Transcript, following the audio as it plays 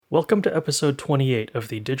Welcome to episode 28 of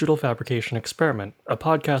the Digital Fabrication Experiment, a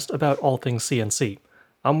podcast about all things CNC.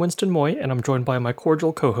 I'm Winston Moy, and I'm joined by my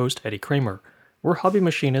cordial co-host, Eddie Kramer. We're hobby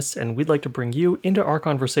machinists, and we'd like to bring you into our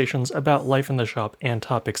conversations about life in the shop and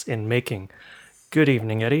topics in making. Good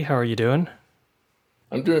evening, Eddie. How are you doing?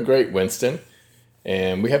 I'm doing great, Winston.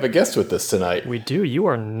 And we have a guest with us tonight. We do. You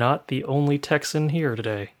are not the only Texan here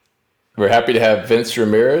today. We're happy to have Vince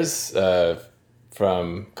Ramirez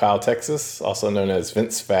from Kyle, Texas, also known as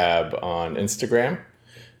Vince Fab on Instagram.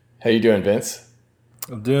 How you doing, Vince?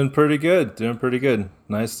 I'm doing pretty good.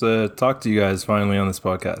 Nice to talk to you guys finally on this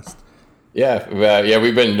podcast. Yeah,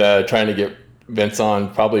 we've been trying to get Vince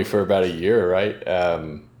on probably for about a year, right?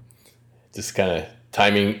 Just kind of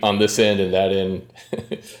timing on this end and that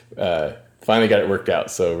end. Finally got it worked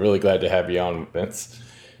out, so really glad to have you on, Vince.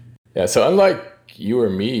 Yeah, so unlike you or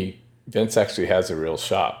me, Vince actually has a real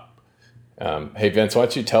shop. Hey, Vince, why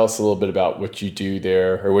don't you tell us a little bit about what you do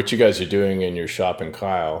there, or what you guys are doing in your shop in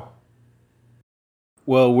Kyle?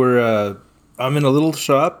 Well, I'm in a little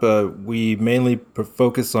shop. We mainly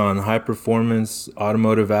focus on high-performance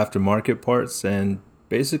automotive aftermarket parts and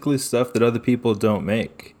basically stuff that other people don't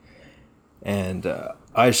make. And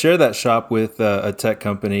I share that shop with a tech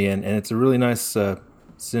company, and it's a really nice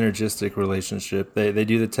synergistic relationship. They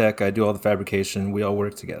do the tech, I do all the fabrication, we all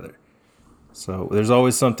work together. So there's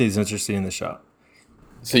always something that's interesting in the shop.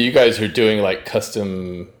 So you guys are doing like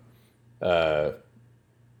custom,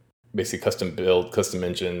 basically custom build, custom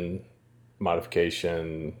engine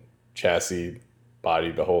modification, chassis,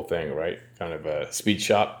 body, the whole thing, right? Kind of a speed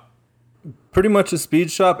shop. Pretty much a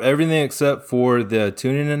speed shop, everything except for the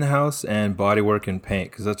tuning in-house and bodywork and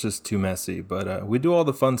paint, because that's just too messy. But we do all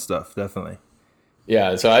the fun stuff, definitely.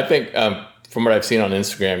 Yeah, so I think from what I've seen on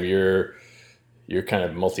Instagram, you're kind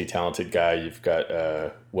of multi-talented guy. You've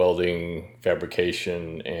got welding,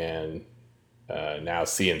 fabrication, and now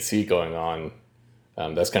CNC going on.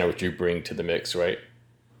 That's kind of what you bring to the mix, right?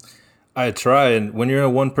 I try, and when you're in a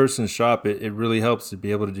one-person shop, it really helps to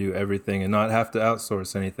be able to do everything and not have to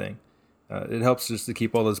outsource anything. It helps just to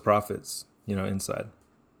keep all those profits, inside.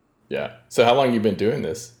 Yeah. So how long have you been doing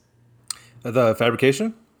this? The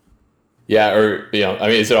fabrication? Yeah, or,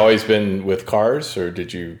 has it always been with cars, or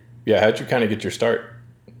how'd you kind of get your start?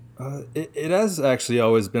 It has actually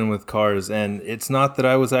always been with cars, and it's not that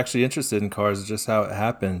I was actually interested in cars, it's just how it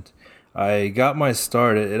happened. I got my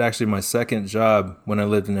start at actually my second job when I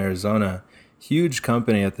lived in Arizona, huge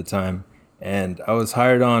company at the time, and I was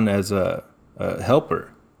hired on as a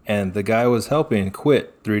helper, and the guy I was helping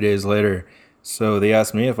quit 3 days later, so they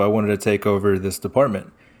asked me if I wanted to take over this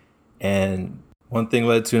department, and one thing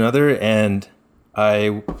led to another, and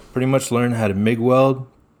I pretty much learned how to MIG weld,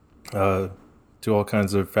 do all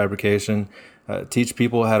kinds of fabrication, teach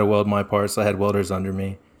people how to weld my parts. I had welders under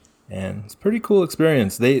me, and it's a pretty cool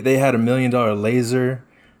experience. They had $1 million laser,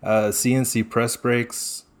 CNC press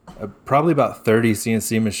brakes, probably about 30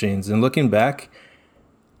 CNC machines. And looking back,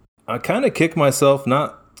 I kind of kicked myself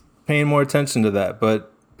not paying more attention to that,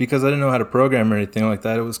 but because I didn't know how to program or anything like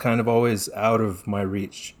that, it was kind of always out of my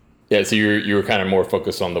reach. Yeah, so you were kind of more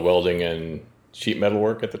focused on the welding and sheet metal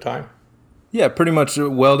work at the time? Yeah, pretty much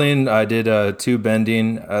welding. I did tube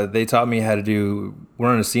bending. They taught me how to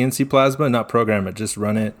run a CNC plasma, not program it, just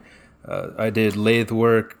run it. I did lathe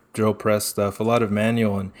work, drill press stuff, a lot of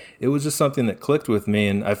manual, and it was just something that clicked with me.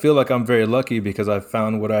 And I feel like I'm very lucky because I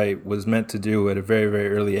found what I was meant to do at a very, very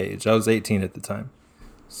early age. I was 18 at the time.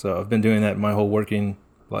 So I've been doing that my whole working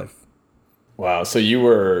life. Wow. So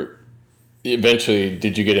eventually,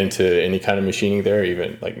 did you get into any kind of machining there,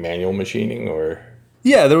 even like manual machining or?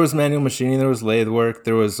 Yeah, there was manual machining, there was lathe work,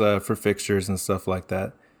 there was for fixtures and stuff like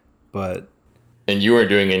that. And you weren't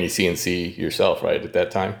doing any CNC yourself, right, at that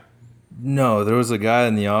time? No, there was a guy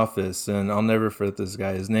in the office, and I'll never forget this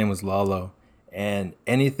guy. His name was Lalo. And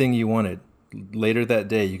anything you wanted, later that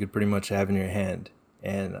day, you could pretty much have in your hand.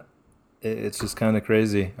 And it's just kind of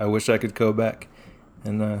crazy. I wish I could go back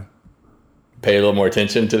and pay a little more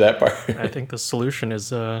attention to that part. I think the solution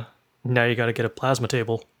is now you got to get a plasma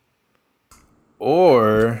table.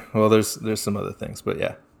 Or, well, there's some other things, but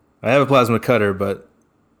yeah. I have a plasma cutter, but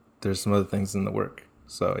there's some other things in the work.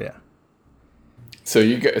 So, yeah.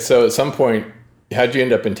 So at some point, how'd you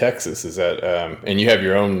end up in Texas? Is that and you have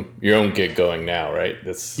your own gig going now, right?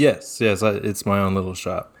 Yes, it's my own little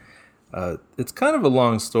shop. It's kind of a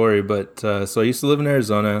long story, but so I used to live in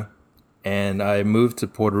Arizona, and I moved to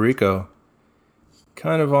Puerto Rico,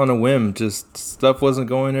 kind of on a whim. Just stuff wasn't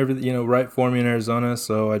going right for me in Arizona,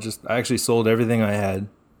 so I actually sold everything I had,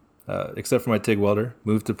 except for my TIG welder.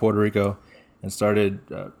 Moved to Puerto Rico, and started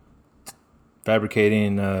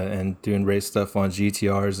fabricating and doing race stuff on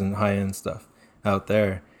GTRs and high-end stuff out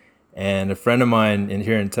there. And a friend of mine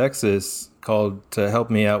here in Texas called to help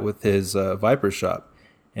me out with his Viper shop.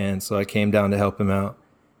 And so I came down to help him out,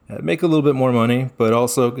 make a little bit more money, but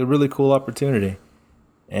also a really cool opportunity.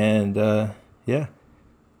 And yeah,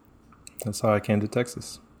 that's how I came to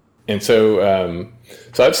Texas. And so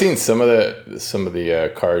I've seen some of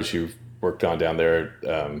the cars you've worked on down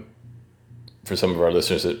there. For some of our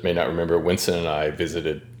listeners that may not remember, Winston and I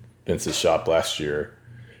visited Vince's shop last year,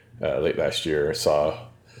 late last year. Saw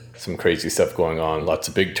some crazy stuff going on. Lots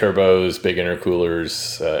of big turbos, big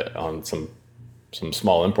intercoolers on some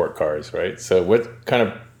small import cars, right? So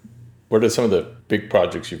what are some of the big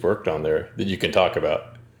projects you've worked on there that you can talk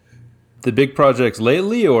about? The big projects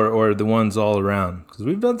lately, or the ones all around? Because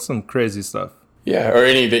we've done some crazy stuff. Yeah, or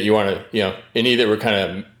any that you want to, any that were kind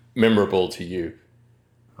of memorable to you.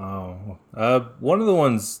 Oh, one of the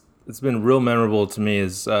ones that's been real memorable to me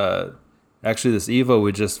is actually this Evo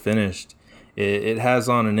we just finished. It has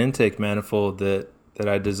on an intake manifold that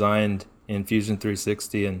I designed in Fusion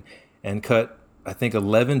 360 and cut, I think,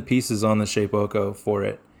 11 pieces on the Shapeoko for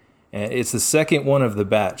it. And it's the second one of the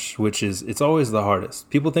batch, it's always the hardest.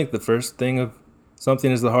 People think the first thing of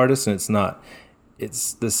something is the hardest, and it's not.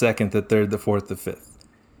 It's the second, the third, the fourth, the fifth.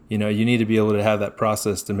 You need to be able to have that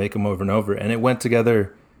process to make them over and over. And it went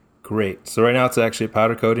together great. So right now it's actually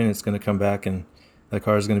powder coating. It's going to come back, and the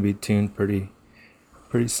car is going to be tuned pretty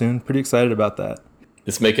soon. Pretty excited about that.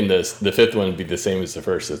 It's making the fifth one be the same as the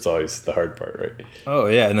first. It's always the hard part, right? Oh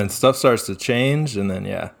yeah, and then stuff starts to change, and then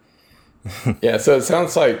yeah. Yeah, so it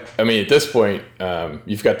sounds like, I mean, at this point,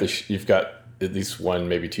 you've got at least one,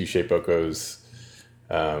 maybe two Shapeokos.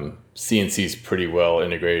 CNC's pretty well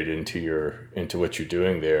integrated into what you're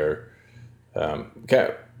doing there.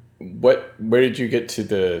 Where did you get to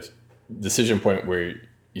the decision point where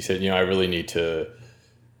you said, I really need to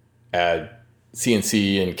add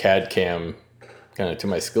CNC and CAD CAM kind of to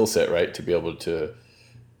my skill set, right, to be able to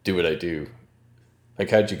do what I do?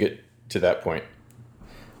 Like, how'd you get to that point?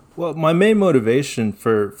 Well, my main motivation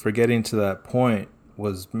for getting to that point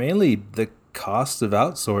was mainly the cost of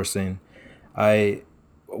outsourcing.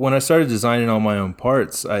 When I started designing all my own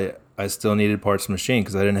parts, I still needed parts machined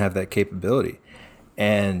because I didn't have that capability.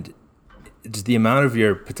 And just the amount of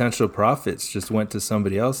your potential profits just went to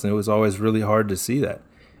somebody else, and it was always really hard to see that.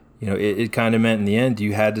 It kind of meant in the end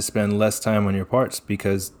you had to spend less time on your parts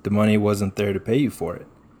because the money wasn't there to pay you for it.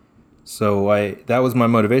 So that was my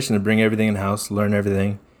motivation, to bring everything in-house, learn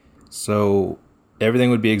everything. So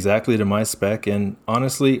everything would be exactly to my spec, and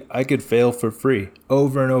honestly, I could fail for free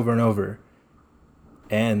over and over and over.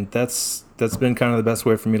 And that's been kind of the best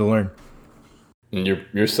way for me to learn. And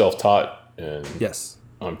you're self-taught, and yes,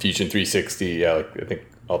 on Fusion 360, yeah, like I think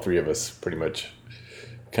all three of us pretty much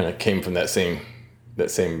kind of came from that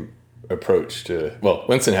same approach to. Well,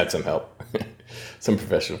 Winston had some help, some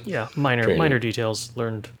professional. Yeah, minor details.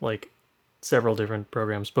 Learned like several different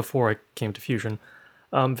programs before I came to Fusion.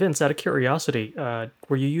 Vince, out of curiosity,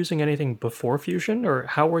 were you using anything before Fusion, or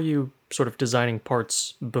how were you sort of designing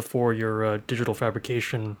parts before your digital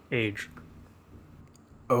fabrication age?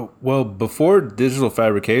 Oh, well, before digital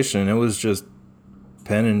fabrication, it was just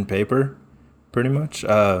pen and paper, pretty much.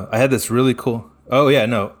 I had this really cool...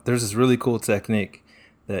 there's this really cool technique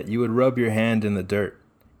that you would rub your hand in the dirt,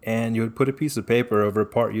 and you would put a piece of paper over a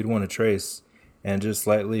part you'd want to trace, and just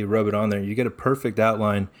slightly rub it on there. You get a perfect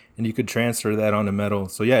outline, and you could transfer that onto metal.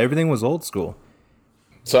 So yeah, everything was old school.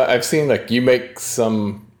 So I've seen like you make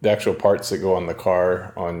the actual parts that go on the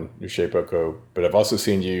car on your Shapeoko, but I've also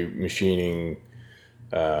seen you machining,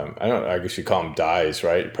 I guess you call them dies,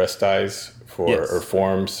 right? Press dies or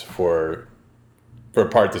forms for a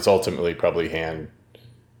part that's ultimately probably hand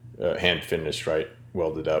finished, right?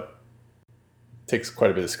 Welded up. It takes quite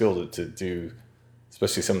a bit of skill to do,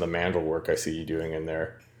 especially some of the mandrel work I see you doing in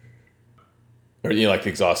there. Or, like the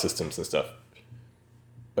exhaust systems and stuff.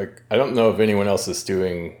 Like, I don't know if anyone else is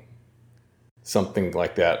doing something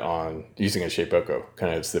like that on using a Shapeoko,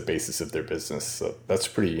 kind of as the basis of their business. So that's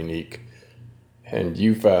pretty unique. And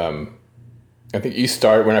you've, I think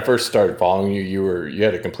when I first started following you, you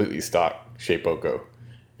had a completely stock Shapeoko,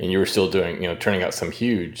 and you were still doing, turning out some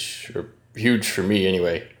huge for me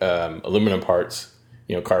anyway, aluminum parts,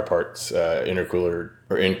 car parts, intercooler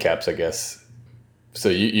or end caps, I guess. So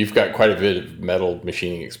you've got quite a bit of metal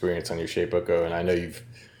machining experience on your Shapeoko, and I know you've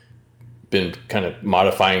been kind of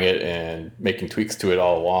modifying it and making tweaks to it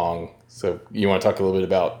all along. So you want to talk a little bit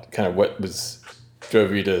about kind of what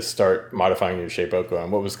drove you to start modifying your Shapeoko,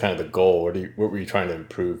 and what was kind of the goal? What were you trying to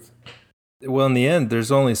improve? Well, in the end,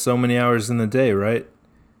 there's only so many hours in the day, right?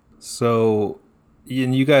 So,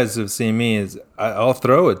 and you guys have seen me, I'll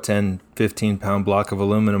throw a 10, 15 pound block of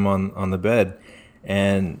aluminum on the bed,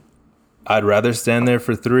 and I'd rather stand there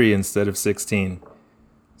for 3 instead of 16.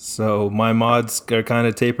 So my mods are kind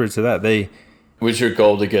of tapered to that. Was your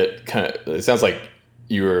goal to get kind of? It sounds like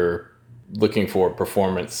you were looking for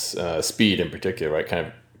performance, speed in particular, right? Kind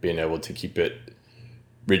of being able to keep it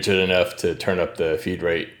rigid enough to turn up the feed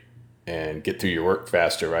rate and get through your work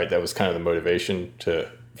faster, right? That was kind of the motivation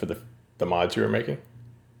for the mods you were making.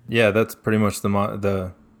 Yeah, that's pretty much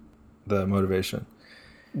the motivation.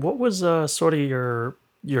 What was sort of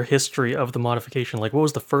your history of the modification? Like, what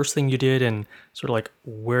was the first thing you did, and sort of like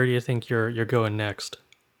where do you think you're going next?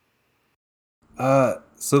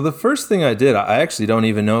 So the first thing I did, I actually don't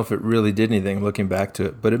even know if it really did anything looking back to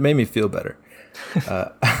it, but it made me feel better.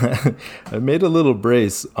 I made a little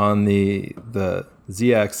brace on the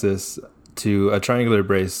Z-axis to a triangular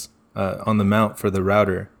brace on the mount for the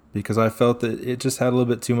router because I felt that it just had a little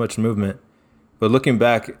bit too much movement. But looking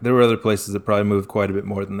back, there were other places that probably moved quite a bit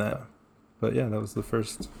more than that. But yeah, that was the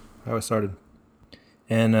first how I started.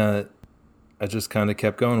 And I just kind of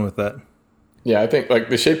kept going with that. Yeah, I think like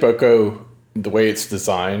the Shape Oko, the way it's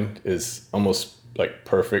designed is almost like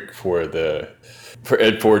perfect for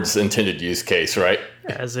Ed Ford's intended use case, right?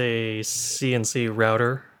 As a CNC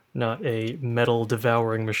router, not a metal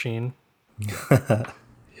devouring machine.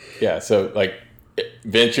 Yeah, so like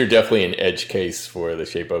Vince, you're definitely an edge case for the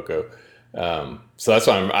Shape Oko. So that's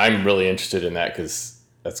why I'm really interested in that because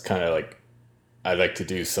that's kind of like I like to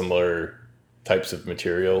do similar types of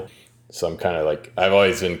material. So I'm kind of like I've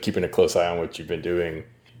always been keeping a close eye on what you've been doing.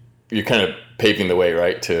 You're kind of paving the way,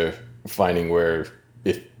 right, to finding where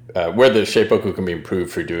the Shape Oko can be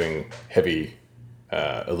improved for doing heavy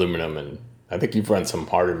aluminum, and I think you've run some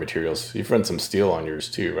harder materials. You've run some steel on yours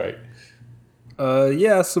too, right?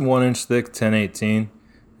 Yeah, some 1-inch thick 1018.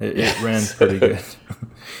 It ran pretty good.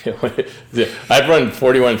 I've run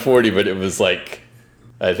 4140, but it was like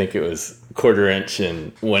I think it was 1/4 inch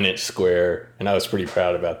and 1-inch square, and I was pretty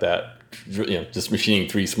proud about that. Just machining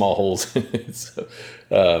 3 small holes in it. So,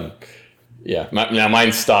 yeah, now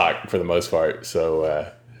mine's stock for the most part.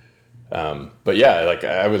 So, but yeah, like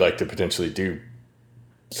I would like to potentially do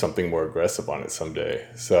something more aggressive on it someday.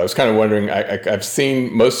 So I was kind of wondering. I've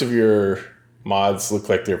seen most of your mods look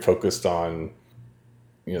like they're focused on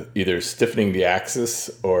either stiffening the axis,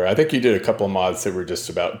 or I think you did a couple of mods that were just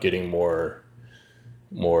about getting more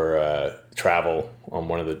travel on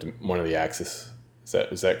one of the axes.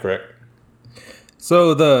 Is that correct?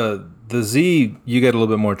 So the Z, you get a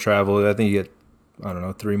little bit more travel. I think you get, I don't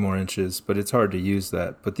know, 3 more inches, but it's hard to use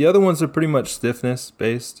that. But the other ones are pretty much stiffness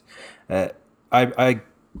based. I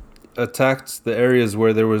attacked the areas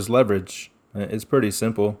where there was leverage. It's pretty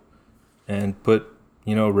simple, and put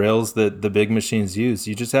rails that the big machines use.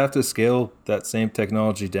 You just have to scale that same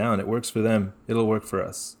technology down. It works for them. It'll work for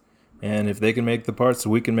us. And if they can make the parts,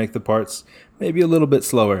 we can make the parts. Maybe a little bit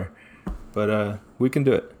slower, but we can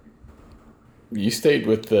do it. You stayed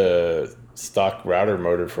with the stock router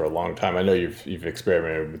motor for a long time. I know you've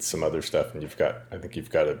experimented with some other stuff, and I think you've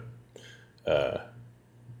got a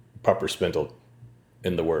proper spindle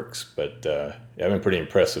in the works. But I've been pretty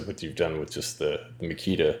impressed with what you've done with just the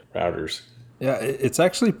Makita routers. Yeah, it's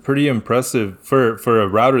actually pretty impressive for a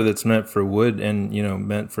router that's meant for wood and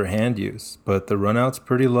meant for hand use. But the runout's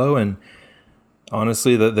pretty low, and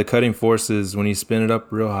honestly, the cutting forces when you spin it up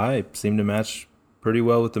real high seem to match pretty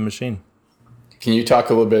well with the machine. Can you talk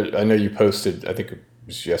a little bit? I know you posted, I think it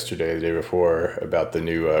was yesterday, the day before, about the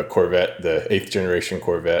new Corvette, the 8th generation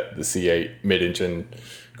Corvette, the C8 mid-engine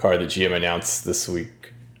car that GM announced this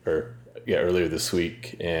week, earlier this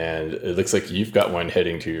week. And it looks like you've got one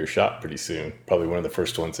heading to your shop pretty soon, probably one of the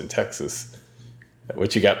first ones in Texas.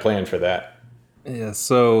 What you got planned for that? Yeah,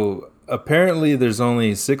 so apparently there's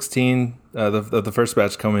only 16 of the first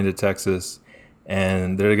batch coming to Texas,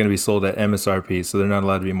 and they're going to be sold at MSRP, so they're not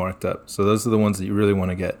allowed to be marked up. So those are the ones that you really want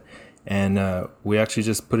to get. And we actually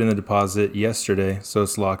just put in the deposit yesterday, so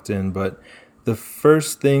it's locked in. But the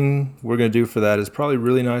first thing we're going to do for that is probably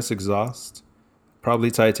really nice exhaust,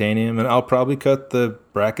 probably titanium, and I'll probably cut the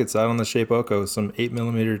brackets out on the Shape Oko, some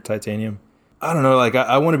 8mm titanium. I don't know, like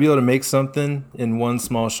I want to be able to make something in one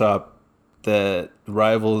small shop that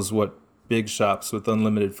rivals what big shops with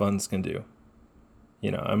unlimited funds can do.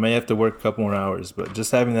 I may have to work a couple more hours, but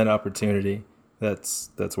just having that opportunity, that's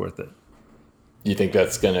worth it. You think are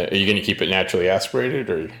you gonna keep it naturally aspirated,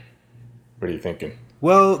 or what are you thinking?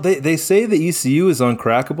 Well, they say the ECU is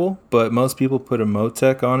uncrackable, but most people put a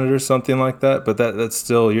Motec on it or something like that. But that's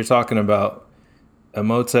still, you're talking about a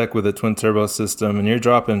Motec with a twin turbo system, and you're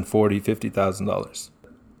dropping $40,000-$50,000.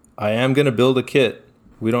 I am going to build a kit.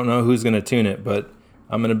 We don't know who's going to tune it, but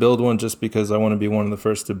I'm going to build one just because I want to be one of the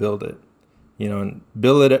first to build it, and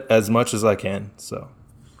build it as much as I can. So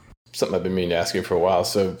something I've been meaning to ask you for a while.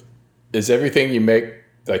 So, is everything you make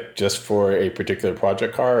like just for a particular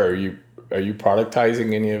project car? Or are you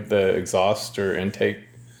productizing any of the exhaust or intake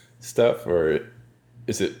stuff, or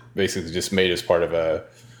is it basically just made as part of a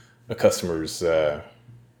customer's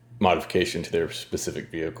modification to their specific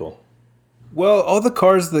vehicle? Well, all the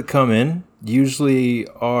cars that come in usually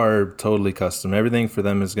are totally custom. Everything for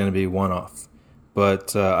them is going to be one off.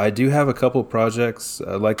 But I do have a couple projects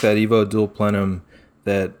like that Evo Dual Plenum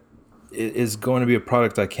that is going to be a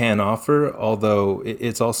product I can offer, although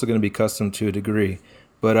it's also going to be custom to a degree.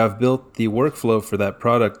 But I've built the workflow for that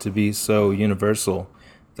product to be so universal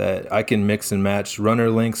that I can mix and match runner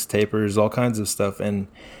links, tapers, all kinds of stuff, and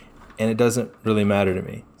it doesn't really matter to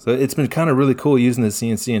me. So it's been kind of really cool using the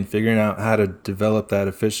CNC and figuring out how to develop that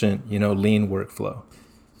efficient, lean workflow.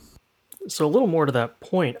 So a little more to that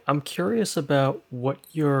point, I'm curious about what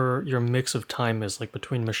your mix of time is like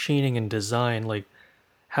between machining and design. Like,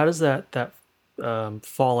 how does that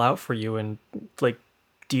fall out for you? And like,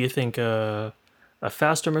 do you think a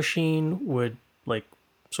faster machine would like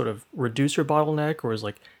sort of reduce your bottleneck, or is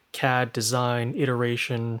like CAD design,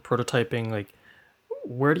 iteration, prototyping, like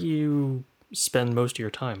where do you spend most of your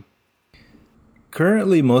time?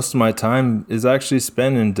 Currently, most of my time is actually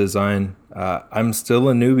spent in design. I'm still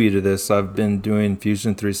a newbie to this. I've been doing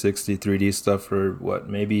Fusion 360 3D stuff for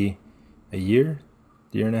maybe a year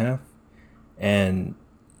and a half. And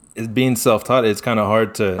it being self-taught, it's kind of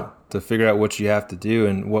hard to figure out what you have to do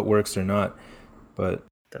and what works or not. But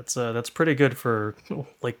that's pretty good for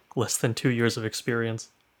like less than 2 years of experience.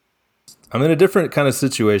 I'm in a different kind of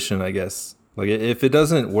situation, I guess. Like if it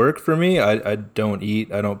doesn't work for me, I don't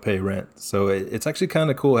eat, I don't pay rent. So it's actually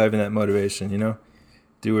kind of cool having that motivation,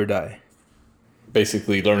 do or die.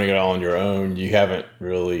 Basically, learning it all on your own, you haven't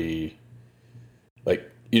really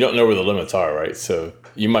you don't know where the limits are, right? So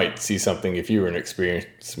you might see something if you were an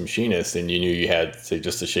experienced machinist and you knew you had, say,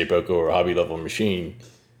 just a Shapeoko or a hobby level machine.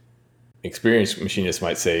 Experienced machinists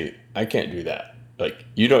might say, I can't do that. Like,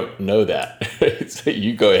 you don't know that. So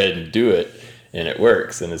you go ahead and do it and it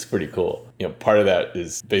works and it's pretty cool. Part of that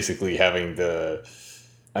is basically having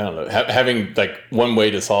having like one way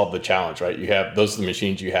to solve the challenge, right? Those are the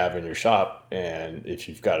machines you have in your shop. And if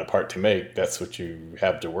you've got a part to make, that's what you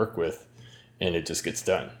have to work with and it just gets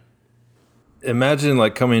done. Imagine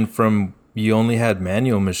like coming from, you only had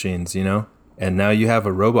manual machines, and now you have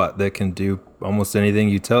a robot that can do almost anything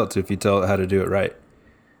you tell it to if you tell it how to do it right.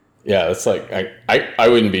 Yeah, it's like I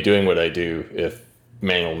wouldn't be doing what I do if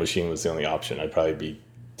manual machine was the only option. I'd probably be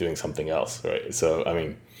doing something else, right? So, I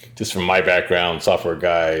mean, just from my background, software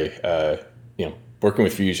guy, working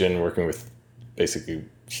with Fusion, working with basically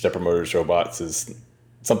stepper motors, robots is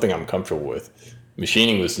something I'm comfortable with.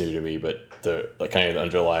 Machining was new to me, but the kind of the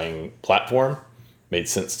underlying platform made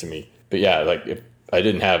sense to me. But yeah, like if I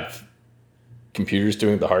didn't have computers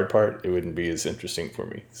doing the hard part, it wouldn't be as interesting for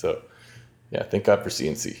me. So yeah, thank God for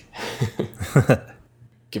CNC.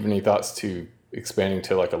 Give any thoughts to expanding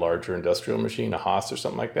to like a larger industrial machine, a Haas or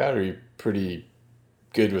something like that? Or are you pretty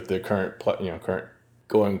good with the current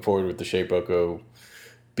going forward with the Shapeoko,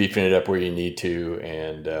 beefing it up where you need to?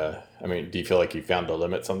 And do you feel like you found the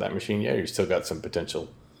limits on that machine yet? Or you still got some potential?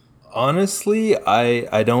 Honestly,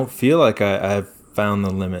 I don't feel like I've found the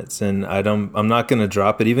limits, and I'm not going to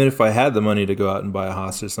drop it even if I had the money to go out and buy a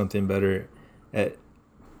Haas or something better. I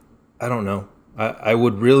don't know. I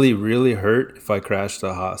would really, really hurt if I crashed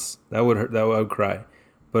a Haas. That would hurt. I would cry.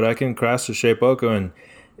 But I can crash a Shapeoko, and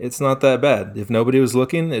it's not that bad. If nobody was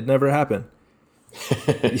looking, it never happened.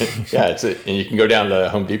 Yeah, and you can go down to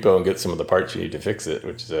Home Depot and get some of the parts you need to fix it,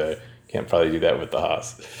 which can't probably do that with the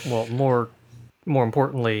Haas. Well, more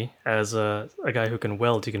importantly, as a guy who can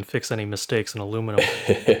weld, you can fix any mistakes in aluminum.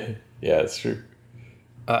 Yeah, it's true.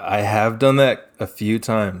 I have done that a few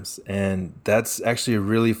times, and that's actually a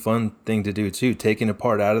really fun thing to do too. Taking a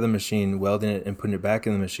part out of the machine, welding it, and putting it back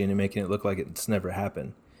in the machine and making it look like it's never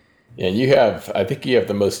happened. Yeah, and I think you have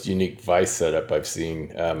the most unique vise setup I've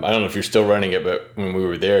seen. I don't know if you're still running it, but when we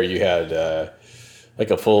were there, you had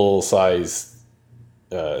like a full size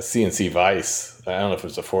CNC vise. I don't know if it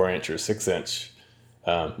was a 4-inch or 6-inch,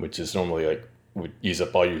 which is normally like would use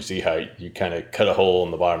up all your Z height. You kind of cut a hole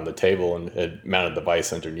in the bottom of the table and had mounted the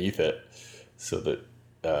vise underneath it so that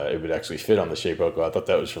it would actually fit on the Shapeoko. I thought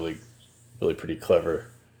that was really, really pretty clever.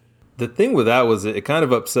 The thing with that was it kind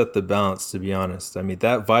of upset the balance, to be honest. I mean,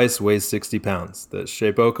 that vise weighs 60 pounds. The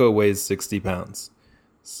Shapeoko weighs 60 pounds.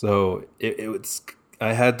 So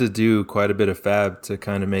I had to do quite a bit of fab to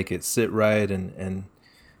kind of make it sit right, and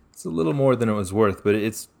it's a little more than it was worth, but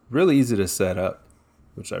it's really easy to set up,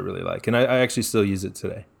 which I really like. And I actually still use it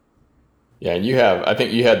today. Yeah, and I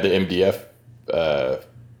think you had the MDF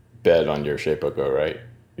bed on your Shapeoko, right?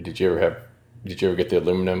 Did you ever get the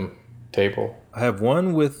aluminum table? I have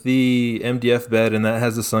one with the MDF bed, and that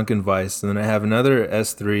has a sunken vise. And then I have another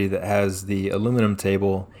S3 that has the aluminum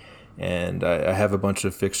table, and I have a bunch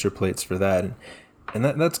of fixture plates for that. And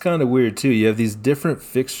that's kind of weird, too. You have these different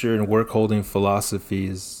fixture and work holding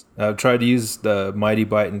philosophies. I've tried to use the Mighty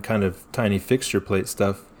Bite and kind of tiny fixture plate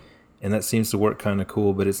stuff, and that seems to work kind of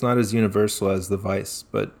cool, but it's not as universal as the vise.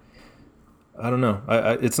 But I don't know.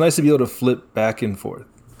 It's nice to be able to flip back and forth.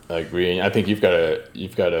 I agree. And I think you've got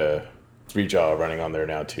a 3-jaw running on there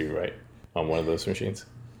now too, right? On one of those machines.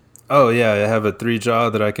 Oh yeah, I have a 3-jaw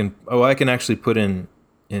that I can actually put in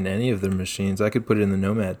any of their machines. I could put it in the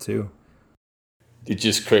Nomad too. You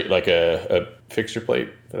just create like a fixture plate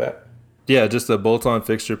for that? Yeah, just a bolt-on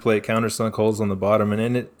fixture plate, countersunk holes on the bottom,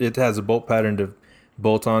 and then it has a bolt pattern to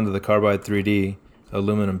bolt onto the Carbide 3D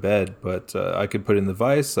aluminum bed. But I could put it in the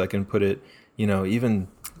vise. I can put it, even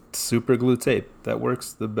super glue tape. That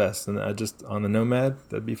works the best. And I just on the Nomad,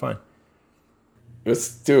 that'd be fine. Let's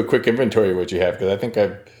do a quick inventory of what you have, because I think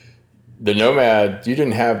the Nomad, you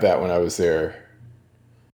didn't have that when I was there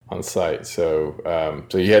on site. So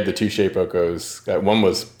you had the 2 Shapeokos. One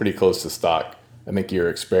was pretty close to stock. I think you were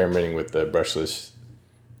experimenting with the brushless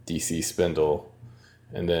DC spindle,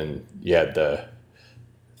 and then you had the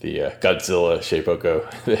Godzilla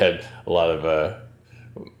Shapeoko that had a lot of.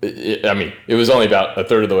 It was only about a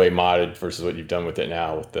third of the way modded versus what you've done with it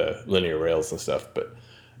now with the linear rails and stuff. But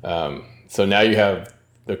so now you have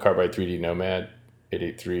the Carbide 3D Nomad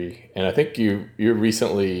 883, and I think you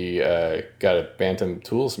recently got a Bantam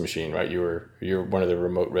Tools machine, right? You're one of the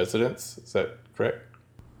remote residents. Is that correct?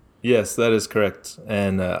 Yes, that is correct,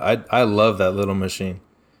 and I love that little machine.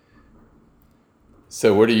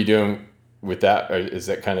 So what are you doing with that? Or is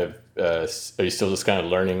that kind of are you still just kind of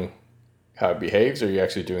learning how it behaves, or are you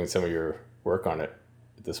actually doing some of your work on it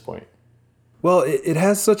at this point? Well, it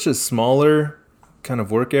has such a smaller kind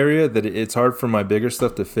of work area that it's hard for my bigger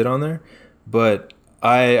stuff to fit on there. But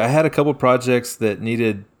I had a couple projects that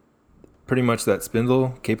needed pretty much that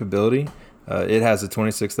spindle capability. It has a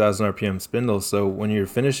 26,000 RPM spindle, so when you're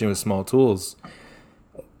finishing with small tools,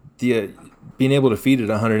 being able to feed it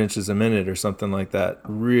 100 inches a minute or something like that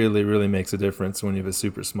really, really makes a difference when you have a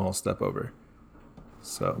super small step over.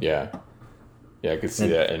 So yeah, I could see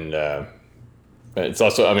that, and it's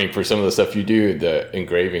also, for some of the stuff you do, the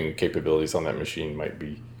engraving capabilities on that machine might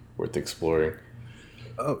be worth exploring.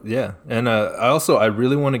 Oh yeah, and I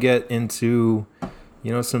really want to get into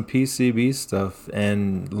some PCB stuff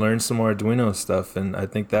and learn some Arduino stuff, and I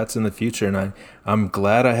think that's in the future, and I'm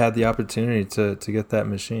glad I had the opportunity to get that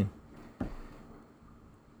machine.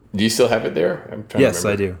 Do you still have it there? I'm trying Yes, to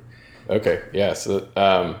remember. I do. Okay, yeah. So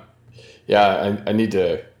I need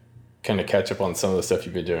to kind of catch up on some of the stuff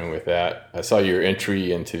you've been doing with that. I saw your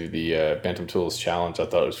entry into the Bantam Tools Challenge. I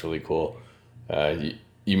thought it was really cool.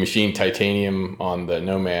 You machined titanium on the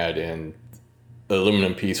Nomad, and the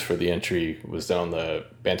aluminum piece for the entry was done on the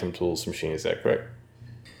Bantam Tools machine. Is that correct?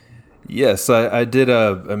 Yes, I did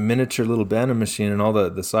a miniature little Bantam machine, and all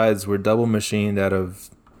the sides were double machined out of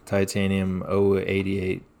titanium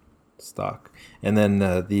 088 stock. And then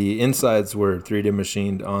the insides were 3D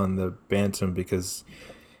machined on the Bantam because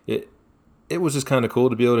it was just kind of cool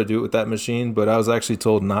to be able to do it with that machine, but I was actually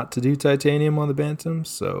told not to do titanium on the Bantam,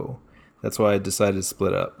 so that's why I decided to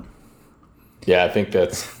split up. Yeah, I think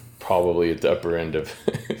that's probably at the upper end of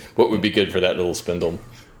what would be good for that little spindle.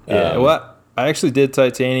 Yeah, well, I actually did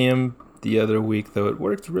titanium the other week, though it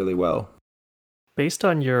worked really well. Based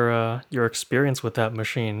on your experience with that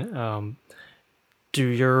machine, do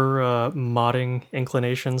your modding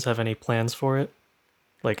inclinations have any plans for it?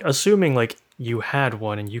 Like, assuming like you had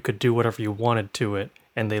one and you could do whatever you wanted to it,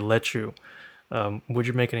 and they let you, would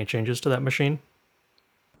you make any changes to that machine?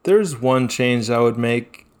 There's one change I would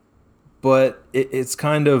make, but it's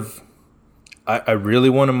kind of, I really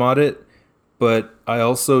want to mod it, but I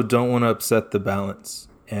also don't want to upset the balance.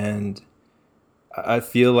 And I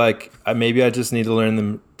feel like maybe I just need to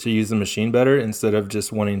learn to use the machine better instead of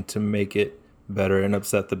just wanting to make it better and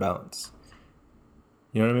upset the balance.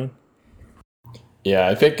 You know what I mean? Yeah,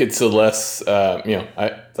 I think it's a less,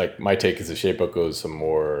 my take is the Shapeoko is a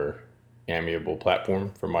more amiable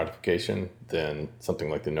platform for modification than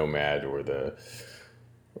something like the Nomad or the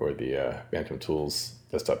Bantam Tools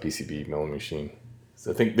desktop PCB milling machine.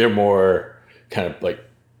 So I think they're more kind of like,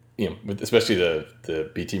 especially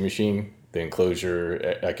the BT machine, the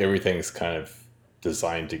enclosure, like everything's kind of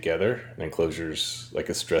designed together. The enclosure's like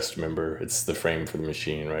a stressed member. It's the frame for the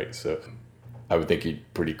machine, right? So I would think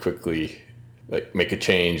you'd pretty quickly like make a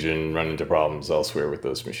change and run into problems elsewhere with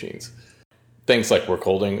those machines. things like work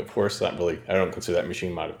holding, of course, not really. I don't consider that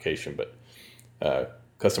machine modification, but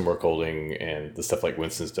custom work holding and the stuff like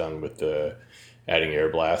Winston's done with the adding air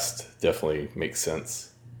blast definitely makes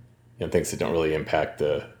sense. And things that don't really impact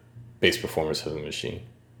the base performance of the machine.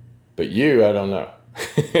 But I don't know.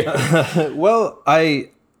 Well,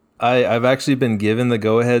 I've actually been given the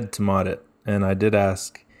go ahead to mod it, and I did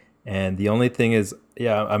ask. And the only thing is,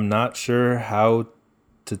 yeah, I'm not sure how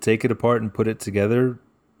to take it apart and put it together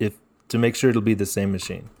to make sure it'll be the same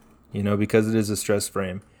machine, because it is a stress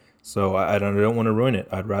frame. So I don't want to ruin it.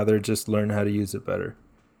 I'd rather just learn how to use it better.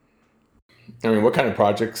 I mean, what kind of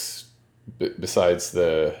projects besides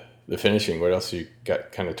the finishing? What else you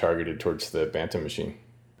got kind of targeted towards the Bantam machine?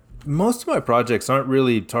 Most of my projects aren't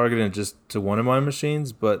really targeted just to one of my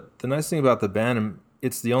machines, but the nice thing about the Bantam,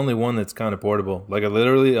 it's the only one that's kind of portable. Like I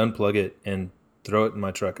literally unplug it and throw it in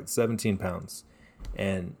my truck. It's 17 pounds.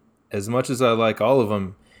 And as much as I like all of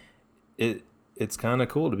them, it's kind of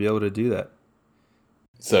cool to be able to do that.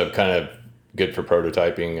 So kind of good for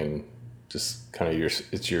prototyping and just kind of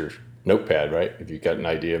it's your notepad, right? If you've got an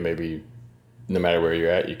idea, maybe no matter where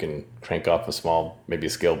you're at, you can crank off maybe a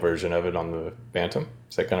scaled version of it on the Bantam.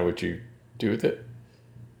 Is that kind of what you do with it?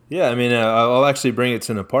 Yeah, I mean, I'll actually bring it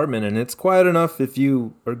to an apartment, and it's quiet enough if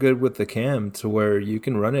you are good with the cam to where you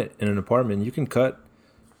can run it in an apartment. You can cut,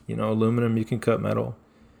 aluminum, you can cut metal,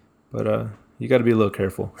 but you got to be a little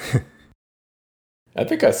careful. I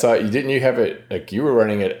think I saw didn't you have it, like you were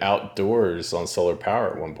running it outdoors on solar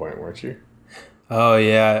power at one point, weren't you? Oh,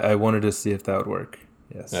 yeah, I wanted to see if that would work.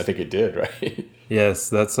 Yes. And I think it did, right? Yes,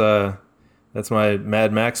 that's my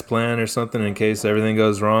Mad Max plan or something. In case everything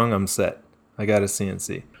goes wrong, I'm set. I got a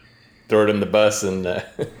CNC. Throw it in the bus and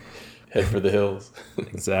head for the hills.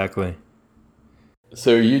 Exactly.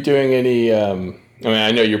 So are you doing any, I mean,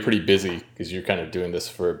 I know you're pretty busy because you're kind of doing this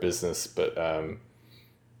for a business, but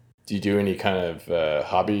do you do any kind of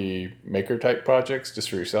hobby maker type projects just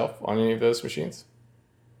for yourself on any of those machines?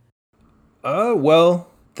 Well,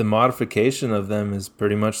 the modification of them is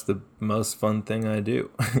pretty much the most fun thing I do.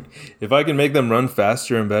 If I can make them run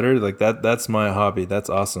faster and better, like that's my hobby. That's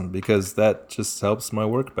awesome because that just helps my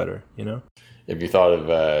work better, Have you thought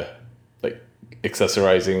of like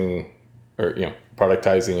accessorizing or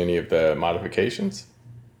productizing any of the modifications?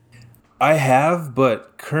 I have,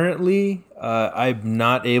 but currently I'm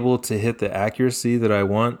not able to hit the accuracy that I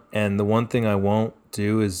want. And the one thing I won't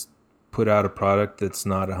do is put out a product that's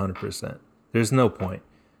not 100%. There's no point.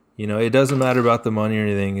 It doesn't matter about the money or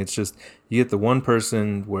anything. It's just you get the one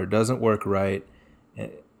person where it doesn't work right.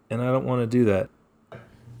 And I don't want to do that.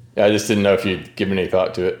 Yeah, I just didn't know if you'd given any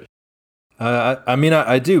thought to it. I mean,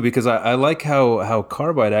 I do because I like how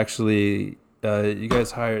Carbide actually, they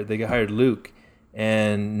hired Luke.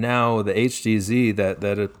 And now the HDZ that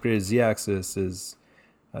upgraded Z-axis is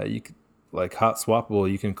you could, like hot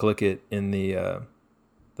swappable. You can click it in the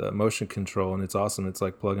motion control, and it's awesome. It's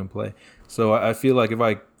like plug and play. So I feel like if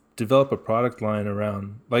I develop a product line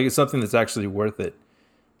around like it's something that's actually worth it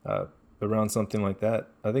around something like that,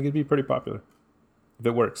 I think it'd be pretty popular if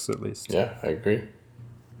it works at least. Yeah, I agree.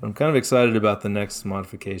 I'm kind of excited about the next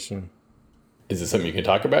modification. Is it something you can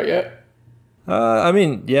talk about yet? I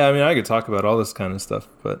mean, I could talk about all this kind of stuff,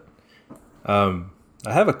 but I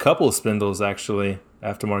have a couple of spindles actually,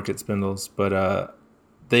 aftermarket spindles, but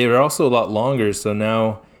they are also a lot longer. So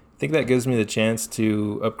now I think that gives me the chance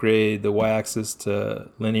to upgrade the Y-axis to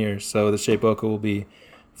linear. So the Shapeoko will be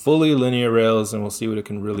fully linear rails, and we'll see what it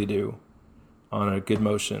can really do on a good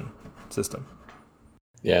motion system.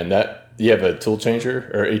 Yeah, and you have a tool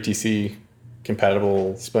changer or ATC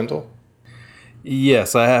compatible spindle?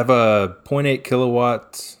 Yes, I have a 0.8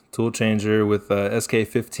 kilowatt tool changer with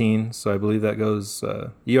SK15, so I believe that goes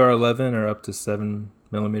ER11 or up to 7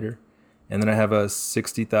 millimeter. And then I have a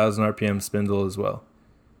 60,000 RPM spindle as well.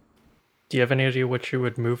 Do you have any idea what you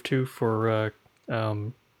would move to for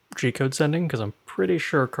G-code sending? Because I'm pretty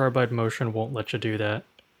sure Carbide Motion won't let you do that.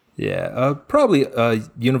 Yeah, probably a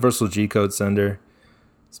universal G-code sender.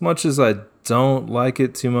 As much as I don't like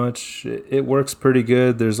it too much, it works pretty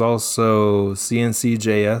good. There's also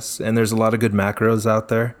CNC.js, and there's a lot of good macros out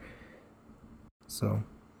there. So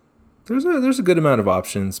there's a good amount of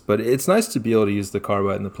options, but it's nice to be able to use the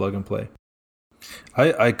Carbide and the plug and play.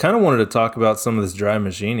 I kind of wanted to talk about some of this dry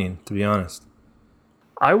machining, to be honest.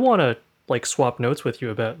 I want to swap notes with you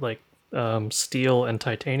about steel and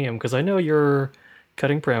titanium, because I know your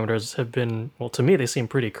cutting parameters have been, well, to me they seem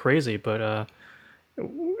pretty crazy, but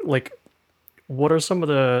what are some of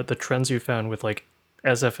the trends you found with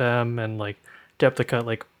SFM and depth of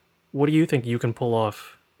cut? What do you think you can pull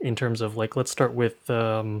off in terms of let's start with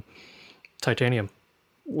titanium.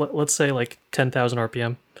 Let's say 10,000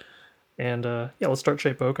 RPM. And yeah, let's start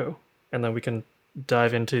Shapeoko, and then we can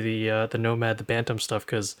dive into the Nomad, the Bantam stuff,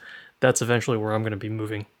 because that's eventually where I'm going to be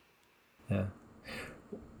moving. Yeah.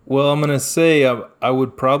 Well, I'm gonna say I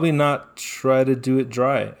would probably not try to do it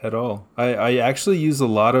dry at all. I actually use a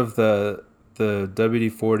lot of the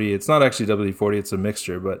WD-40. It's not actually WD-40; it's a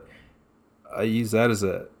mixture, but I use that as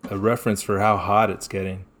a reference for how hot it's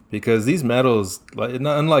getting because these metals, like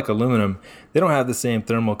unlike aluminum, they don't have the same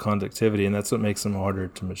thermal conductivity, and that's what makes them harder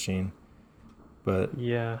to machine. But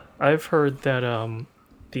Yeah, I've heard that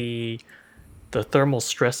the the thermal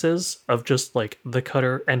stresses of just like the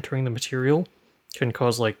cutter entering the material can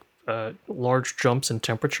cause like large jumps in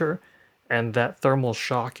temperature, and that thermal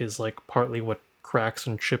shock is like partly what cracks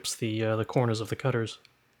and chips the corners of the cutters.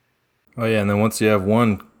 oh yeah, and then once you have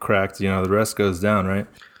one cracked, the rest goes down, right?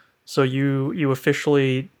 So you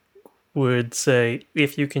officially would say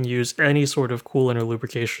if you can use any sort of coolant or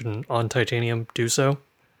lubrication on titanium, do so.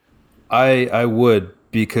 I would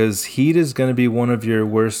because heat is going to be one of your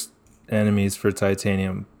worst enemies for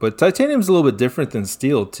titanium. But titanium's a little bit different than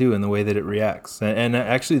steel too in the way that it reacts, and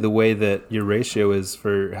actually the way that your ratio is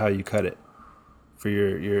for how you cut it, for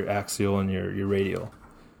your axial and your radial.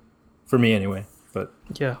 For me anyway. But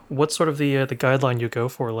Yeah. What's sort of the guideline you go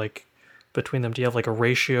for, like between them? Do you have like a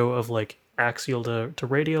ratio of like axial to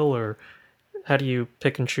radial, or how do you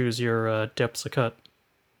pick and choose your depths of cut?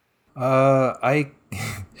 I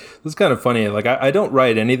it's kind of funny. Like I don't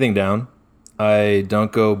write anything down. I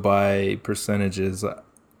don't go by percentages.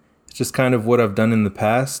 It's just kind of what I've done in the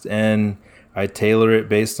past, and I tailor it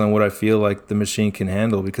based on what I feel like the machine can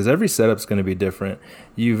handle because every setup's going to be different.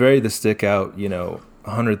 You vary the stick out,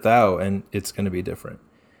 100 thou, and it's going to be different.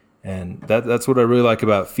 And that's what I really like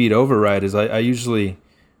about feed override is I usually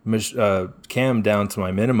cam down to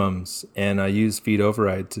my minimums, and I use feed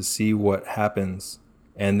override to see what happens,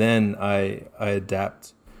 and then I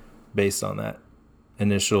adapt based on that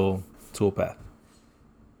initial toolpath.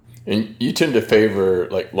 And you tend to favor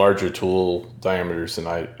like larger tool diameters, and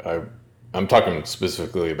I'm talking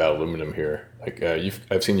specifically about aluminum here. Like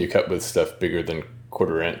I've seen you cut with stuff bigger than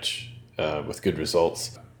quarter inch with good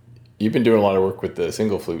results. You've been doing a lot of work with the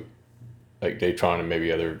single flute, like Datron and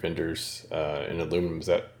maybe other vendors in aluminum. Is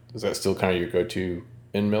that still kind of your go-to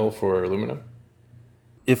end mill for aluminum?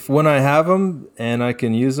 If when I have them and I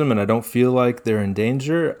can use them and I don't feel like they're in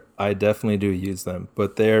danger, I definitely do use them.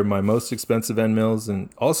 But they're my most expensive end mills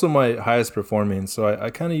and also my highest performing, so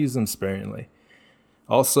I kind of use them sparingly.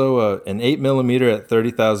 Also, an 8 millimeter at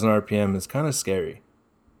 30,000 RPM is kind of scary,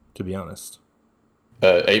 to be honest.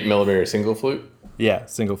 8 millimeter single flute. Yeah,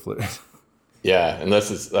 single flute. Yeah,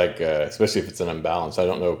 unless it's like, especially if it's an unbalanced. I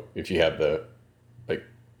don't know if you have like,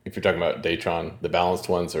 if you're talking about Datron, the balanced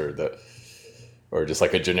ones or just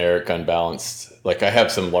like a generic unbalanced. Like I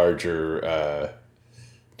have some larger,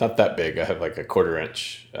 not that big. I have like a quarter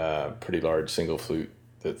inch, pretty large single flute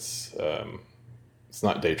that's, it's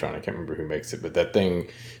not Datron. I can't remember who makes it, but that thing,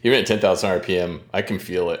 even at 10,000 RPM, I can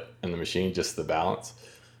feel it in the machine, just the balance.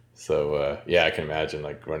 So, yeah, I can imagine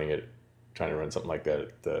like trying to run something like that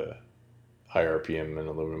at the high RPM and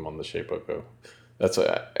aluminum on the Shapeoko. That's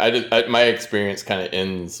what my experience kind of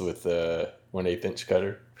ends with the 1/8 inch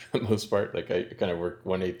cutter for the most part. Like I kind of work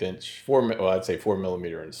 1/8 inch, I'd say 4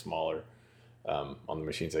 millimeter and smaller on the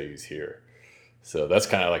machines I use here. So that's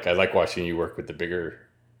kind of like, I like watching you work with the bigger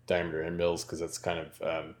diameter end mills because that's kind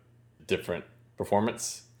of different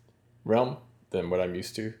performance realm than what I'm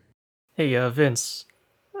used to. Hey, Vince,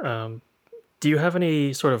 um, do you have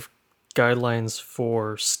any sort of guidelines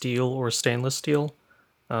for steel or stainless steel?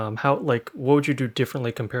 How like what would you do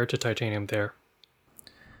differently compared to titanium there?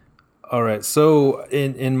 All right. So,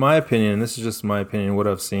 in my opinion, and this is just my opinion, what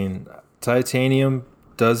I've seen, titanium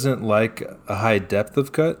doesn't like a high depth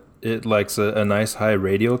of cut. It likes a nice high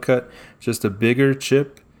radial cut, just a bigger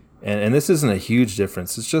chip. And this isn't a huge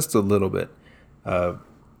difference. It's just a little bit.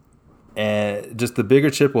 And just the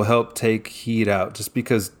bigger chip will help take heat out just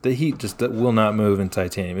because the heat just will not move in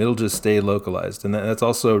titanium. It'll just stay localized. And that's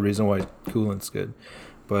also a reason why coolant's good.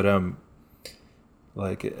 But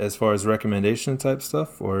like as far as recommendation type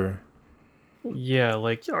stuff or Yeah,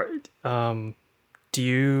 like do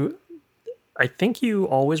you? I think you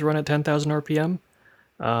always run at 10,000 RPM.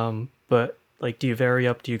 But like, do you vary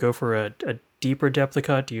up? Do you go for a deeper depth of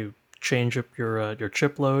cut? Do you change up your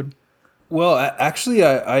chip load? well, actually,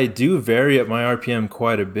 I do vary at my RPM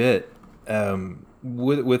quite a bit.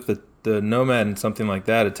 With the Nomad and something like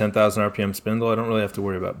that, a 10,000 RPM spindle, I don't really have to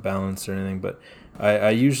worry about balance or anything. But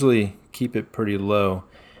I usually keep it pretty low.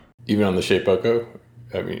 Even on the Shapeoko,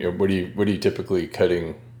 I mean, what are you typically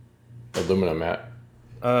cutting aluminum at?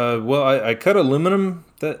 Well, I cut aluminum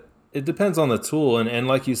it depends on the tool, and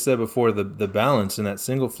like you said before, the balance in that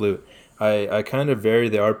single flute. I kind of vary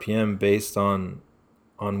the RPM based on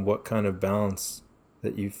what kind of balance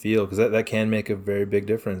that you feel, because that can make a very big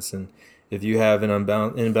difference. And if you have an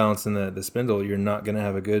imbalance in the spindle, you're not going to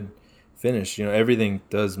have a good finish. Everything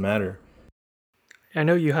does matter. I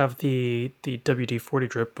know you have the WD-40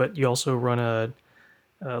 drip, but you also run a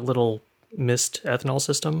little mist ethanol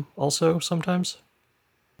system also sometimes?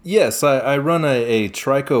 Yes, I run a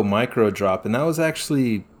Trico micro drop, and that was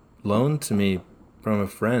actually loaned to me from a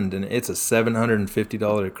friend, and it's a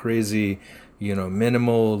 $750 crazy,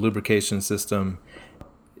 minimal lubrication system.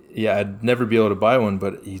 Yeah, I'd never be able to buy one,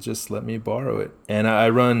 but he just let me borrow it. And I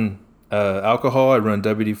run alcohol, I run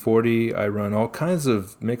WD-40, I run all kinds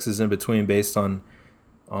of mixes in between based on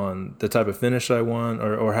the type of finish I want,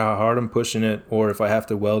 or how hard I'm pushing it, or if I have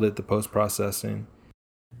to weld it, the post-processing.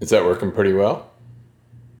 Is that working pretty well?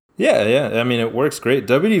 Yeah. I mean, it works great.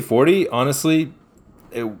 WD-40, honestly,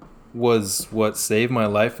 it was what saved my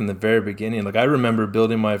life in the very beginning. Like, I remember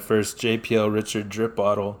building my first JPL Richard drip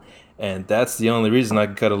bottle, and that's the only reason I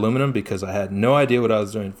could cut aluminum, because I had no idea what I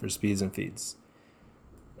was doing for speeds and feeds.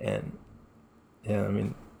 And yeah, I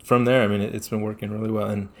mean, from there, I mean, it's been working really well.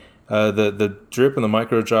 And the drip and the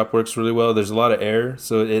micro drop works really well. There's a lot of air,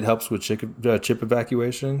 so it helps with chip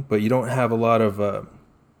evacuation, but you don't have a lot of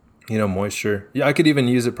moisture. Yeah, I could even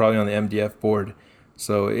use it probably on the MDF board,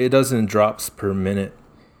 so it does in drops per minute.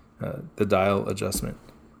 The dial adjustment,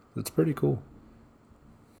 it's pretty cool.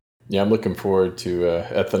 Yeah, I'm looking forward to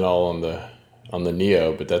ethanol on the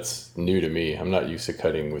Neo, but that's new to me. I'm not used to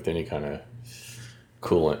cutting with any kind of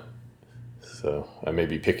coolant, so I may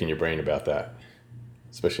be picking your brain about that,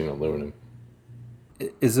 especially in aluminum.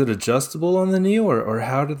 Is it adjustable on the Neo, or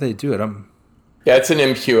how do they do it? Yeah, it's an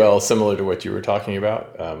MQL similar to what you were talking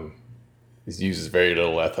about. It uses very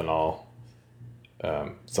little ethanol.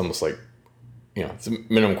 It's almost like, it's a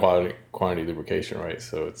minimum quantity lubrication, right?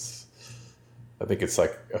 So I think it's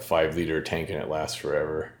like a 5-liter tank and it lasts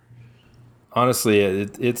forever. Honestly,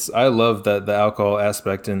 I love the alcohol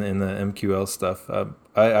aspect in the MQL stuff.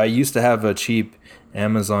 I used to have a cheap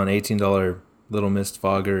Amazon $18 Little Mist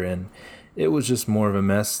fogger, and it was just more of a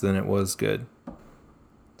mess than it was good.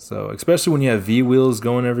 So, especially when you have V wheels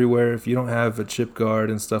going everywhere, if you don't have a chip guard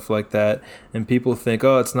and stuff like that, and people think,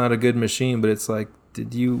 oh, it's not a good machine, but it's like,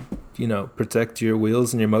 did you, protect your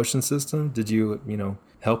wheels and your motion system? Did you,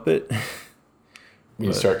 help it?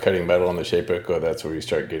 You start cutting metal on the shape echo, that's where you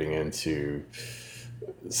start getting into,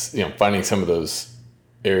 finding some of those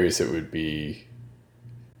areas that would be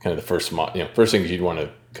kind of the first things you'd want to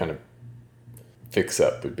kind of fix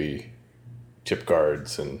up would be chip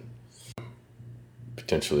guards and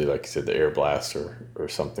potentially, like you said, the air blast or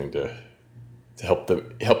something to help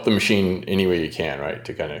the machine any way you can, right?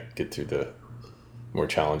 To kind of get through the more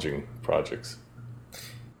challenging projects.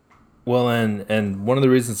 Well, and one of the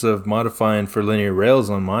reasons of modifying for linear rails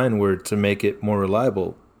on mine were to make it more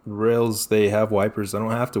reliable. Rails, they have wipers. I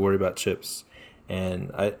don't have to worry about chips.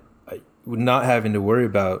 And I not having to worry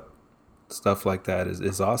about stuff like that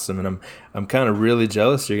is awesome. And I'm kind of really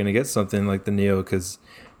jealous you're going to get something like the Neo, because,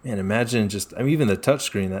 man, imagine even the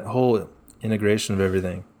touchscreen, that whole integration of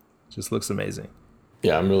everything just looks amazing.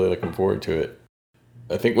 Yeah, I'm really looking forward to it.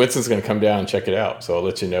 I think Winston's going to come down and check it out, so I'll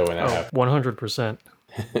let you know when that happens. 100%.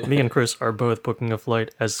 Me and Chris are both booking a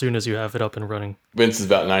flight as soon as you have it up and running. Winston's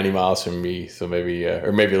about 90 miles from me, so maybe,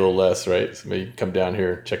 or maybe a little less, right? So maybe come down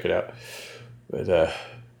here and check it out. But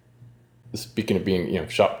speaking of being,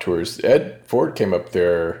 shop tours, Ed Ford came up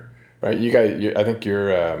there, right? You guys, I think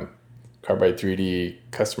your Carbide 3D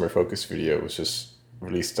customer focus video was just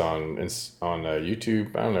released on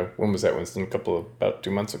YouTube. I don't know, when was that, Winston? About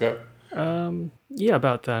 2 months ago? Yeah,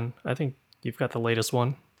 about then. I think you've got the latest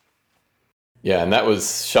one. Yeah, and that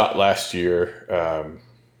was shot last year.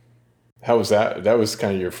 How was that? That was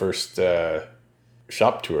kind of your first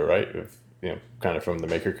shop tour, right? Kind of from the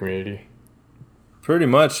maker community. Pretty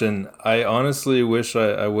much, and I honestly wish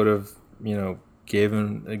I would have,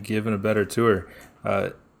 given a better tour.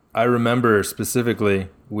 I remember specifically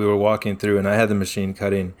we were walking through, and I had the machine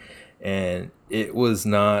cutting, and it was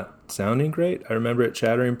not sounding great. I remember it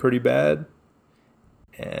chattering pretty bad,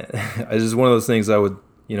 and it's just one of those things I would,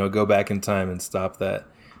 go back in time and stop that.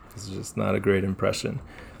 It's just not a great impression.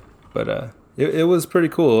 But it was pretty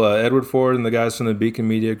cool. Edward Ford and the guys from the Beacon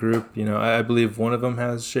Media Group, I believe one of them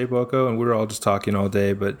has Shape Echo, and we were all just talking all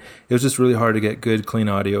day, but it was just really hard to get good, clean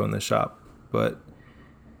audio in the shop. But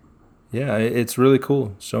yeah, it's really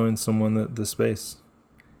cool showing someone the space.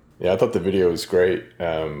 Yeah, I thought the video was great.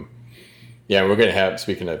 Yeah, we're going to have,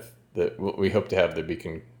 speaking of, we hope to have the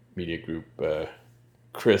Beacon Media Group,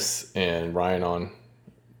 Chris and Ryan on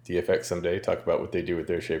DFX someday, talk about what they do with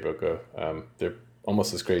their Shapeoko. They're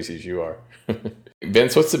almost as crazy as you are.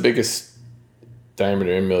 Vince, what's the biggest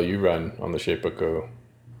diameter end mill you run on the Shapeoko?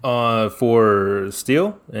 For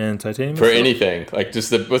steel and titanium? For anything. Like, what's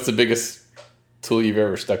the biggest tool you've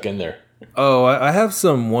ever stuck in there? Oh, I have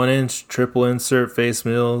some 1-inch triple insert face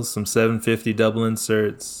mills, some 750 double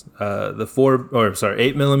inserts, the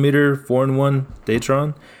 8 millimeter 4-in-1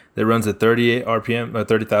 Datron that runs at 38 RPM,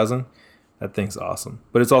 30,000. That thing's awesome,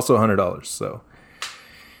 but it's also $100, so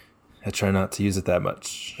I try not to use it that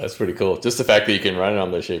much. That's pretty cool. Just the fact that you can run it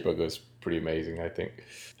on the Shapeoko is pretty amazing, I think.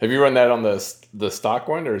 Have you run that on the stock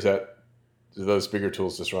one, or do those bigger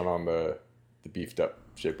tools just run on the beefed up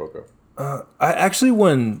Shapeoko? I actually,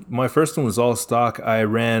 when my first one was all stock, I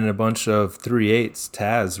ran a bunch of 3/8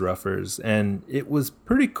 Taz roughers, and it was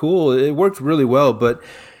pretty cool. It worked really well, but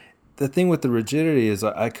the thing with the rigidity is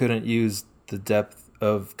I couldn't use the depth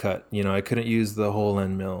of cut. I couldn't use the whole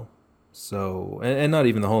end mill. So, and not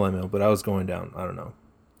even the whole end mill, but I was going down, I don't know,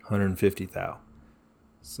 150 thou.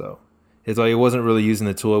 So it's like it wasn't really using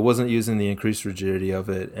the tool. It wasn't using the increased rigidity of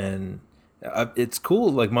it, and it's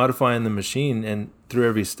cool, like modifying the machine and through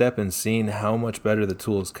every step and seeing how much better the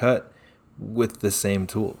tools cut with the same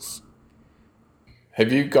tools.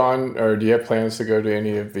 Have you gone, or do you have plans to go to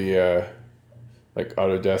any of the like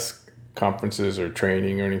Autodesk conferences or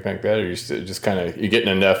training or anything like that? Or you just kind of, you're getting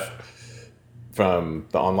enough from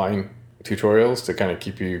the online tutorials to kind of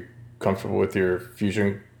keep you comfortable with your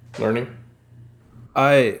Fusion learning?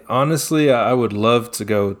 I would love to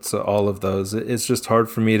go to all of those. It's just hard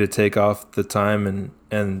for me to take off the time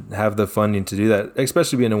and have the funding to do that,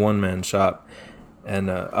 especially being a one-man shop. And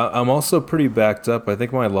I'm also pretty backed up. I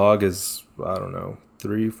think my log is, I don't know,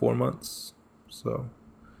 3-4 months. So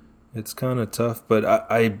it's kind of tough, but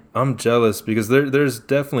I'm jealous because there's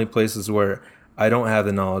definitely places where I don't have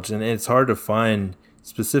the knowledge, and it's hard to find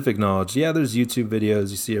specific knowledge. Yeah, there's YouTube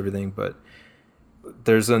videos, you see everything, but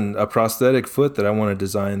there's a prosthetic foot that I want to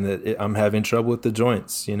design that I'm having trouble with the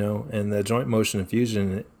joints, and the joint motion in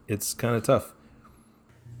Fusion, it's kind of tough.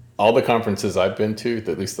 All the conferences I've been to,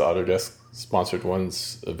 at least the Autodesk sponsored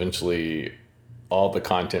ones, eventually all the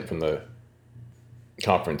content from the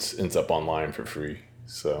conference ends up online for free.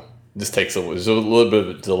 So this takes there's a little bit of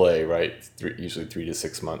a delay, right? Usually 3 to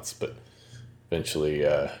 6 months, but eventually,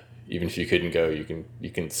 even if you couldn't go, you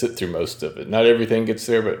can sit through most of it. Not everything gets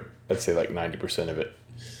there, but I'd say like 90% of it.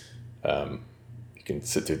 You can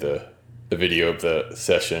sit through the video of the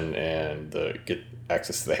session and get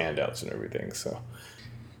access to the handouts and everything. So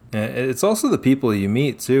it's also the people you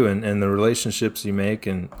meet too, and the relationships you make,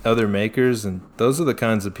 and other makers, and those are the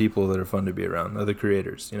kinds of people that are fun to be around. Other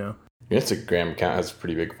creators, Your Instagram account has a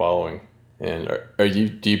pretty big following, and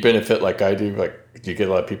do you benefit like I do? Like, do you get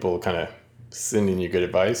a lot of people kind of sending you good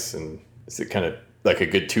advice, and is it kind of like a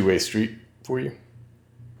good two-way street for you?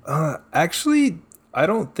 Actually, I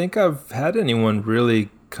don't think I've had anyone really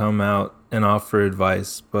come out and offer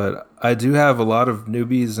advice, but I do have a lot of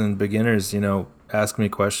newbies and beginners, ask me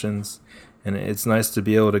questions, and it's nice to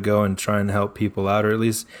be able to go and try and help people out, or at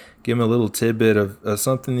least give them a little tidbit of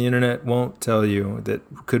something the internet won't tell you that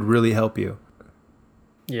could really help you.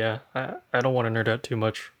 Yeah, I don't want to nerd out too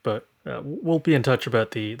much, but we'll be in touch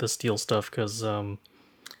about the steel stuff, because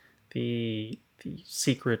the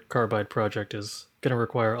secret carbide project is going to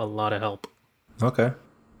require a lot of help. Okay.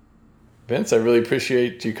 Vince, I really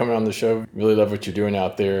appreciate you coming on the show. Really love what you're doing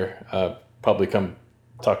out there. Probably come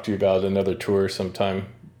talk to you about another tour sometime,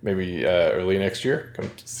 maybe early next year.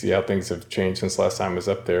 Come see how things have changed since last time I was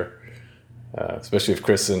up there. Especially if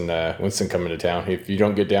Chris and Winston come into town. If you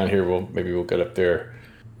don't get down here, maybe we'll get up there.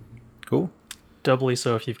 Cool. Doubly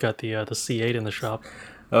so if you've got the C8 in the shop.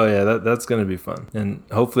 Oh yeah, that's going to be fun, and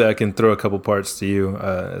hopefully I can throw a couple parts to you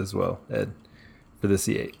as well, Ed, for the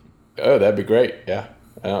C8. Oh, that'd be great. Yeah,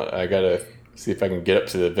 I gotta see if I can get up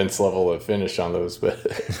to the Vince level of finish on those, but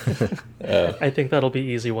I think that'll be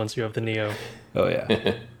easy once you have the Neo. Oh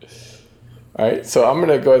yeah. All right, so I'm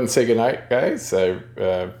gonna go ahead and say goodnight, guys.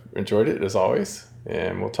 I enjoyed it as always,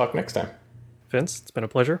 and we'll talk next time. Vince, it's been a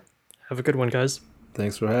pleasure. Have a good one, guys.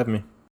 Thanks for having me.